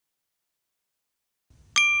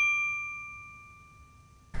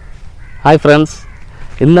Hi friends,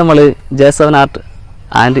 ഇന്ന് നമ്മൾ ജെ7 art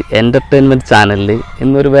and entertainment ചാനലിൽ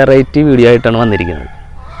ഇന്നൊരു വെറൈറ്റി വീഡിയോ ആയിട്ടാണ് വന്നിരിക്കുന്നത്.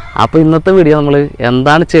 അപ്പോൾ ഇന്നത്തെ വീഡിയോ നമ്മൾ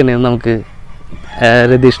എന്താണ് ചെയ്യുന്നതെന്ന് നമുക്ക്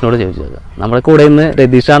രതീഷിനോട് ചോദിച്ചു നോക്കാം. നമ്മുടെ കൂടെ ഇന്ന്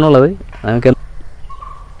രതീഷാണുള്ളത്. നമുക്ക്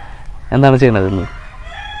എന്താണ് ചെയ്യുന്നത് ഇന്ന്?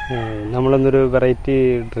 നമ്മളിന്നൊരു വെറൈറ്റി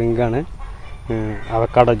ഡ്രിങ്കാണ്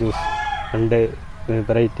അവക്കാഡോ ജ്യൂസ്. 2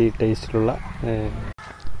 വെറൈറ്റി ടേസ്റ്റിലുള്ള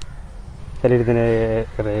ശരീരത്തിന്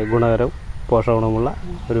ഗുണകരവും പോഷകഗുണമുള്ള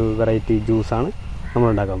ഒരു വെറൈറ്റി ജ്യൂസാണ് നമ്മൾ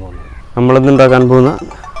ഉണ്ടാക്കാൻ പോകുന്നത്. നമ്മളിന്ന് ഉണ്ടാക്കാൻ പോകുന്ന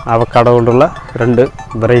അവക്കാഡോ കൊണ്ടുള്ള 2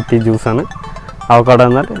 വെറൈറ്റി ജ്യൂസാണ്. അവക്കാഡോ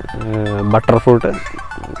എന്നാൽ ബട്ടർ ഫ്രൂട്ട്,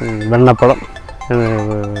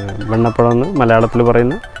 വെണ്ണപ്പഴം എന്ന് മലയാളത്തിൽ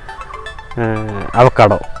പറയുന്ന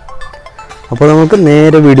അവക്കാഡോ. അപ്പോൾ നമുക്ക്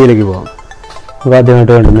നേരെ വീഡിയോയിലേക്ക് പോകാം. നമുക്ക്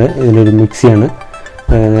ആദ്യമായിട്ട് വേണ്ടുന്നത് ഇതിനൊരു മിക്സിയാണ്.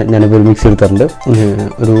 ഞാനിപ്പോൾ ഒരു മിക്സി എടുത്തിട്ടുണ്ട്.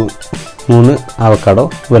 ഒരു 3 അവക്കാഡോ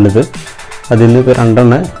വലുത്, അതിൽ നിന്ന് ഇപ്പോൾ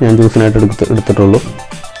 2 ഞാൻ ജ്യൂസിനായിട്ട് എടുത്തിട്ടുള്ളൂ.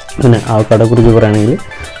 പിന്നെ അവക്കാഡോയെ കുറിച്ച് പറയുകയാണെങ്കിൽ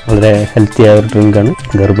വളരെ ഹെൽത്തിയായ ഒരു ഡ്രിങ്കാണ്.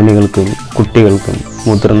 ഗർഭിണികൾക്കും കുട്ടികൾക്കും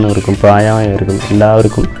മുതിർന്നവർക്കും പ്രായമായവർക്കും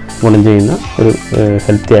എല്ലാവർക്കും ഗുണം ചെയ്യുന്ന ഒരു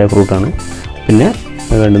ഹെൽത്തിയായ ഫ്രൂട്ടാണ്. പിന്നെ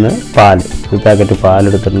വേണ്ടുന്നത് പാല്, ഒരു പാക്കറ്റ്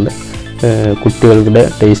പാലെടുത്തിട്ടുണ്ട്. കുട്ടികളുടെ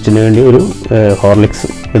ടേസ്റ്റിന് വേണ്ടി ഒരു ഹോർലിക്സ്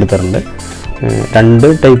എടുത്തിട്ടുണ്ട്.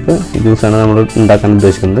 2 ടൈപ്പ് ജ്യൂസാണ് നമ്മൾ ഉണ്ടാക്കാൻ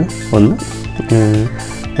ഉദ്ദേശിക്കുന്നത്. ഒന്ന്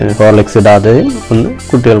ഹോർലിക്സ് ഇടാതെയും, ഒന്ന്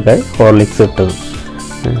കുട്ടികൾക്കായി ഹോർലിക്സ് ഇട്ടതും.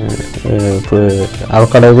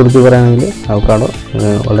 അവക്കാഡോയെ കുറിച്ച് പറയുകയാണെങ്കിൽ അവക്കാഡോ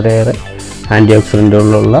വളരെയേറെ ആൻറ്റി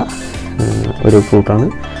ഓക്സിഡൻറ്റുകളുള്ള ഒരു ഫ്രൂട്ടാണ്.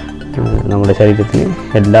 നമ്മുടെ ശരീരത്തിന്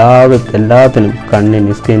എല്ലാത്തിനും,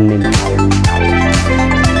 കണ്ണിന്, സ്കിന്നിന്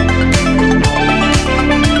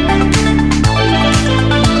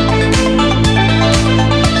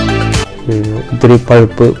ഇത്തിരി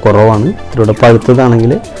പഴുപ്പ് കുറവാണ്. ഇത്തിരിയുടെ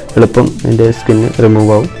പഴുത്തതാണെങ്കിൽ എളുപ്പം അതിൻ്റെ സ്കിന്ന്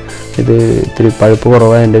റിമൂവ് ആവും. ഇത് ഇത്തിരി പഴുപ്പ്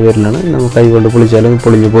കുറവായതിൻ്റെ പേരിലാണ് നമുക്ക് കൈ കൊണ്ട് പൊളിച്ചാലും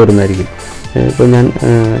പൊളിഞ്ഞ് പോരുന്നതായിരിക്കും. ഇപ്പോൾ ഞാൻ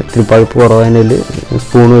ഇത്തിരി പഴുപ്പ് കുറവായതിൽ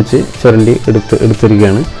സ്പൂൺ വെച്ച് ചുരണ്ടി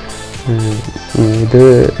എടുത്തിരിക്കുകയാണ്. ഇത്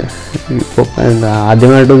ഇപ്പോൾ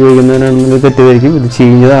ആദ്യമായിട്ട് ഉപയോഗിക്കുന്നതിനാണെന്ന് തെറ്റിദ്ധരിക്കും. ഇത്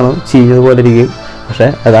ചീഞ്ഞതുപോലെ ഇരിക്കും. പക്ഷേ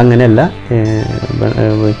അതങ്ങനെയല്ല.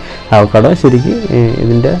 അവക്കാഡോ ശരിക്കും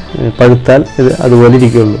ഇതിൻ്റെ പഴുത്താൽ ഇത് അതുപോലെ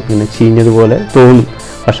ഇരിക്കുകയുള്ളൂ. ഇങ്ങനെ ചീഞ്ഞതുപോലെ തോന്നും,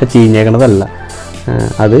 പക്ഷെ ചീഞ്ഞേക്കണതല്ല.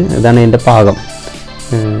 ഇതാണ് ഇതിൻ്റെ പാകം.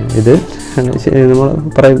 ഇത് നമ്മൾ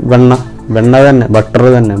പറയും വെണ്ണ തന്നെ,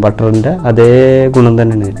 ബട്ടറിൻ്റെ അതേ ഗുണം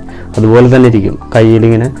തന്നെയാണ്. അതുപോലെ തന്നെ ഇരിക്കും,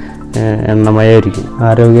 കയ്യിലിങ്ങനെ എണ്ണമയമായിരിക്കും.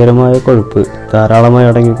 ആരോഗ്യകരമായ കൊഴുപ്പ് ധാരാളമായി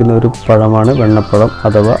അടങ്ങിയിരിക്കുന്ന ഒരു പഴമാണ് വെണ്ണപ്പഴം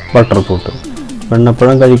അഥവാ ബട്ടർ ഫ്രൂട്ട്.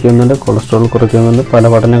 വെണ്ണപ്പഴം കഴിക്കുന്നുണ്ട് കൊളസ്ട്രോൾ കുറയ്ക്കുന്നുണ്ട് പല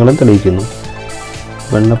പഠനങ്ങളും തെളിയിക്കുന്നു.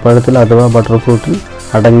 വെണ്ണപ്പഴത്തിൽ അഥവാ ബട്ടർ ഫ്രൂട്ടിൽ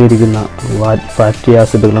അടങ്ങിയിരിക്കുന്ന ഫാറ്റി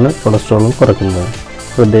ആസിഡുകളാണ് കൊളസ്ട്രോളും കുറയ്ക്കുന്നത്,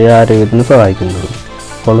 ഹൃദയാരോഗ്യത്തിന് സഹായിക്കുന്നത്.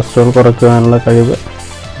 കൊളസ്ട്രോൾ കുറയ്ക്കുവാനുള്ള കഴിവ്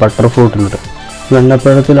ബട്ടർ ഫ്രൂട്ടിനുണ്ട്.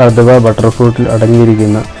 വെണ്ണപ്പഴത്തിൽ അഥവാ ബട്ടർ ഫ്രൂട്ടിൽ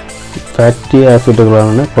അടങ്ങിയിരിക്കുന്ന ഫാറ്റി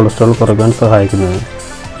ആസിഡുകളാണ് കൊളസ്ട്രോൾ കുറയ്ക്കാൻ സഹായിക്കുന്നത്.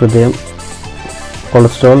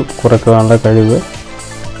 കൊളസ്ട്രോൾ കുറയ്ക്കുവാനുള്ള കഴിവ്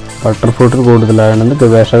ബട്ടർ ഫ്രൂട്ടിൽ കൂടുതലാണെന്ന്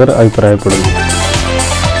ഗവേഷകർ അഭിപ്രായപ്പെടുന്നു.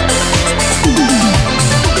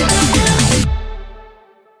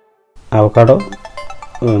 അവക്കാഡോ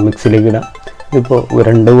മിക്സിയിലേക്ക് ഇടാം. ഇപ്പോൾ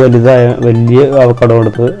 2 വലിയ അവക്കാഡോ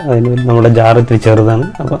എടുത്ത് അതിന് നമ്മുടെ ജാർ ഇത്തിരി ചെറുതാണ്,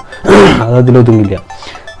 അപ്പോൾ അതിലൊതുങ്ങില്ല.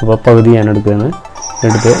 അപ്പോൾ പകുതി ഞാൻ എടുത്ത്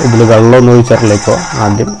ഇതിൽ വെള്ളമൊന്നും ഒഴിച്ചാറില്ല. ഇപ്പോൾ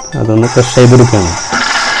ആദ്യം അതൊന്ന് ക്രഷ് ചെയ്തെടുക്കുകയാണ്.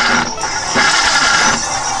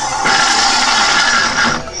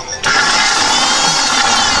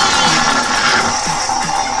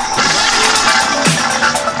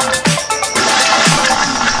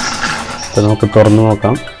 അപ്പോൾ നമുക്ക് തുറന്ന്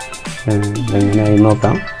നോക്കാം, എങ്ങനെയായി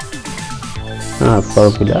നോക്കാം.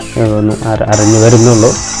 കുഴപ്പമില്ല, ഒന്ന് അരഞ്ഞു വരുന്നുള്ളൂ.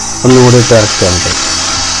 ഒന്നുകൂടി ഇട്ട് ഇറക്കിയാൽ മതി.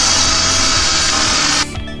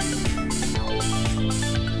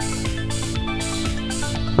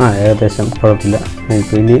 ഏകദേശം കുഴപ്പമില്ല.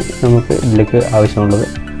 ഇനി നമുക്ക് ഇതിലേക്ക് ആവശ്യമുള്ളത്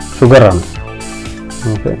ഷുഗറാണ്.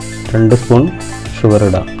 നമുക്ക് 2 സ്പൂൺ ഷുഗർ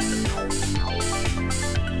ഇടാം.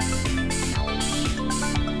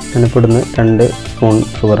 ഞാനിപ്പോൾ ഇടുന്ന 2 സ്പൂൺ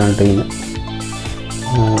ഷുഗറാണ് ഇട്ടിരിക്കുന്നത്.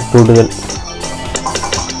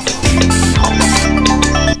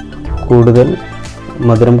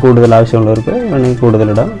 മധുരം കൂടുതൽ ആവശ്യമുള്ളവർക്ക് വേണമെങ്കിൽ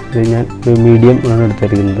കൂടുതലിടാം. ഇത് ഞാൻ മീഡിയം ആണ്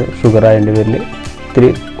എടുത്തിരിക്കുന്നത്. ഷുഗർ അതിൻ്റെ പേരിൽ ഇത്തിരി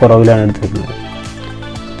കുറവിലാണ് എടുത്തിരിക്കുന്നത്.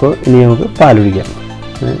 അപ്പോൾ ഇനി നമുക്ക് പാലൊഴിക്കാം.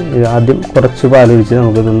 ആദ്യം കുറച്ച് പാലൊഴിച്ച്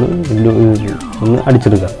നമുക്കിതൊന്ന്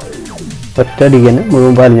അടിച്ചെടുക്കാം. ഒറ്റ അടിക്കാൻ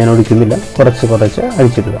മുഴുവൻ പാൽ ഞാൻ ഒഴിക്കുന്നില്ല, കുറച്ച്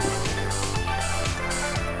അടിച്ചെടുക്കാം.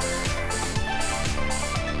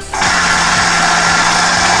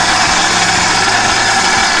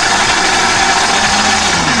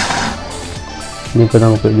 ഇനിയിപ്പോൾ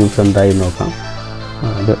നമുക്ക് ജ്യൂസ് എന്തായി നോക്കാം.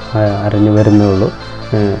 അത് അരഞ്ഞു വരുന്നേ ഉള്ളൂ.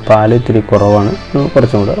 പാൽ ഇത്തിരി കുറവാണ്,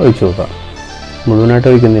 കുറച്ചും കൂടെ ഒഴിച്ച് നോക്കാം. മുഴുവനായിട്ട്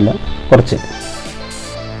ഒഴിക്കുന്നില്ല, കുറച്ച്.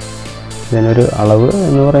 ഇതിനൊരു അളവ്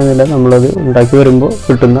എന്ന് പറയുന്നില്ല, നമ്മളത് ഉണ്ടാക്കി വരുമ്പോൾ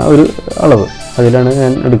കിട്ടുന്ന ഒരു അളവ് അതിലാണ്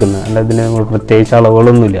ഞാൻ എടുക്കുന്നത്. അല്ല ഇതിന് നമ്മൾ പ്രത്യേകിച്ച്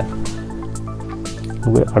അളവുകളൊന്നുമില്ല.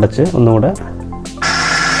 നമുക്ക് അടച്ച് ഒന്നുകൂടെ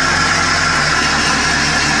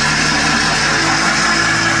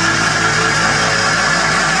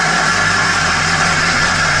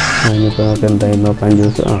ഇനിയിപ്പോൾ നമുക്ക് എന്തായാലും നോക്കാൻ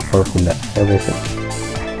ജ്യൂസ് കുഴപ്പമില്ല, ഏകദേശം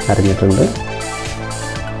അരഞ്ഞിട്ടുണ്ട്.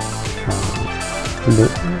 ഇത്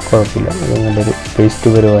കുഴപ്പമില്ല, അത് നല്ലൊരു പേസ്റ്റ്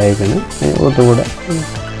പരുവായിരിക്കണം. ഒന്നുകൂടെ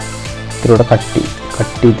ഇത്തിരി കട്ടി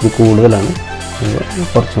ഇത്തിരി കൂടുതലാണ്.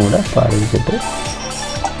 കുറച്ചും കൂടെ പാൽ ഒഴിച്ചിട്ട്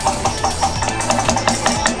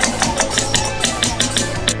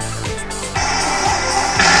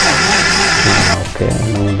ഓക്കെ,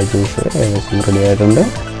 നമ്മുടെ ജ്യൂസ് ഏകദേശം റെഡി ആയിട്ടുണ്ട്.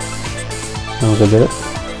 നമുക്കിത്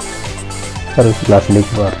സർവീസ്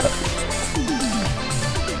ഗ്ലാസ്സിലേക്ക് പകർത്താം.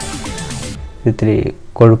 ഇത്തിരി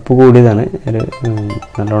കൊഴുപ്പ് കൂടിയതാണ്. ഒരു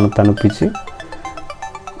നല്ലോണം തണുപ്പിച്ച്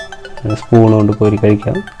സ്പൂൺ കൊണ്ട് കോരി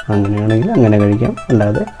കഴിക്കാം. അങ്ങനെയാണെങ്കിൽ അങ്ങനെ കഴിക്കാം,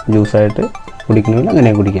 അല്ലാതെ ജ്യൂസായിട്ട് കുടിക്കണമെങ്കിൽ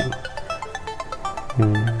അങ്ങനെ കുടിക്കാം.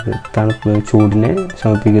 തണുപ്പ് ചൂടിനെ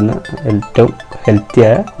ശമിപ്പിക്കുന്ന ഏറ്റവും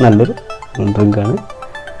ഹെൽത്തിയായ നല്ലൊരു ഡ്രിങ്കാണ്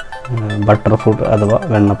ബട്ടർ ഫ്രൂട്ട് അഥവാ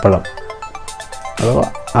വെണ്ണപ്പഴം അഥവാ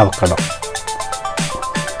അവക്കാഡോ.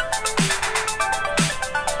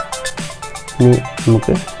 ഇനി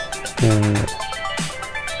നമുക്ക്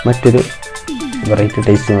മറ്റൊരു വെറൈറ്റി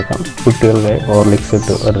ടേസ്റ്റ് നോക്കാം. കുട്ടികളുടെ ഹോർലിക്സ്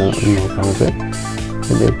ഇട്ട് നോക്കാം. നമുക്ക്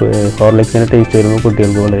ഇത് ഹോർലിക്സിൻ്റെ ടേസ്റ്റ് വരുമ്പോൾ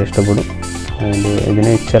കുട്ടികൾക്ക് വളരെ ഇഷ്ടപ്പെടും.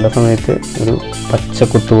 ഇതിന് ചില സമയത്ത് ഒരു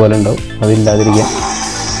പച്ചക്കുത്ത് പോലെ ഉണ്ടാവും, അതില്ലാതിരിക്കാൻ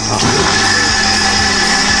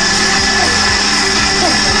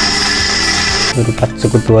ഒരു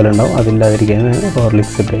പച്ചക്കുത്ത് പോലെ ഉണ്ടാവും, അതില്ലാതിരിക്കാൻ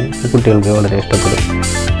ഹോർലിക്സ് ഇട്ട് കുട്ടികൾക്ക് വളരെ ഇഷ്ടപ്പെടും.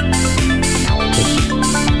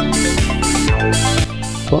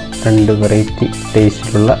 അപ്പോൾ 2 വെറൈറ്റി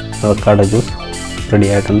ടേസ്റ്റിലുള്ള അവക്കാഡോ ജ്യൂസ് റെഡി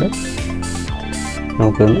ആയിട്ടുണ്ട്.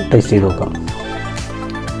 നമുക്കൊന്ന് ടേസ്റ്റ് ചെയ്ത് നോക്കാം.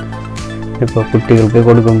 ഇപ്പോൾ കുട്ടികൾക്ക്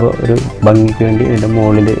കൊടുക്കുമ്പോൾ ഒരു ഭംഗിക്ക് വേണ്ടി ഇതിൻ്റെ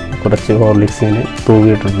മുകളിൽ കുറച്ച് ഹോർലിക്സിന്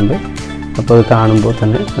തൂവിയിട്ടിട്ടുണ്ട്. അപ്പോൾ അത് കാണുമ്പോൾ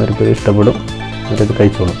തന്നെ അവർക്ക് ഇഷ്ടപ്പെടും, അവരത്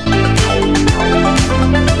കഴിച്ചോളും.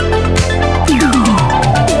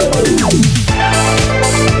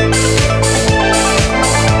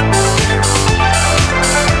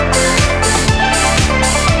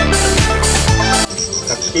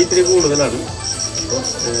 ഇത്തിരി കൂടുതലാണ്, അപ്പോൾ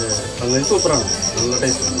അങ്ങനെ സൂപ്പറാണ്, നല്ല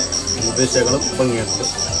ടേസ്റ്റാണ്. ഉദ്ദേശിച്ചേക്കാളും ഭംഗിയുണ്ട്.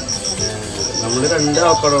 നമ്മൾ 2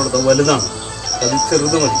 അവക്കാഡോ കൊടുത്താൽ വലുതാണ്, അത്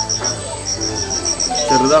ചെറുത് മതി.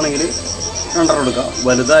 ചെറുതാണെങ്കിൽ 2 കൊടുക്കുക,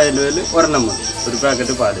 വലുതായതിൻ്റെ പേരിൽ 1 മതി, ഒരു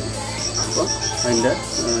പാക്കറ്റ് പാല്. അപ്പോൾ അതിൻ്റെ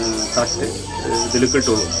കറക്റ്റ് ഇതിൽ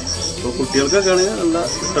കിട്ടുള്ളൂ. അപ്പോൾ കുട്ടികൾക്കൊക്കെ ആണെങ്കിൽ നല്ല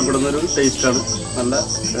ഇഷ്ടപ്പെടുന്നൊരു ടേസ്റ്റാണ്.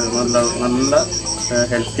 നല്ല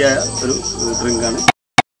ഹെൽത്തിയായ ഒരു ഡ്രിങ്കാണ്.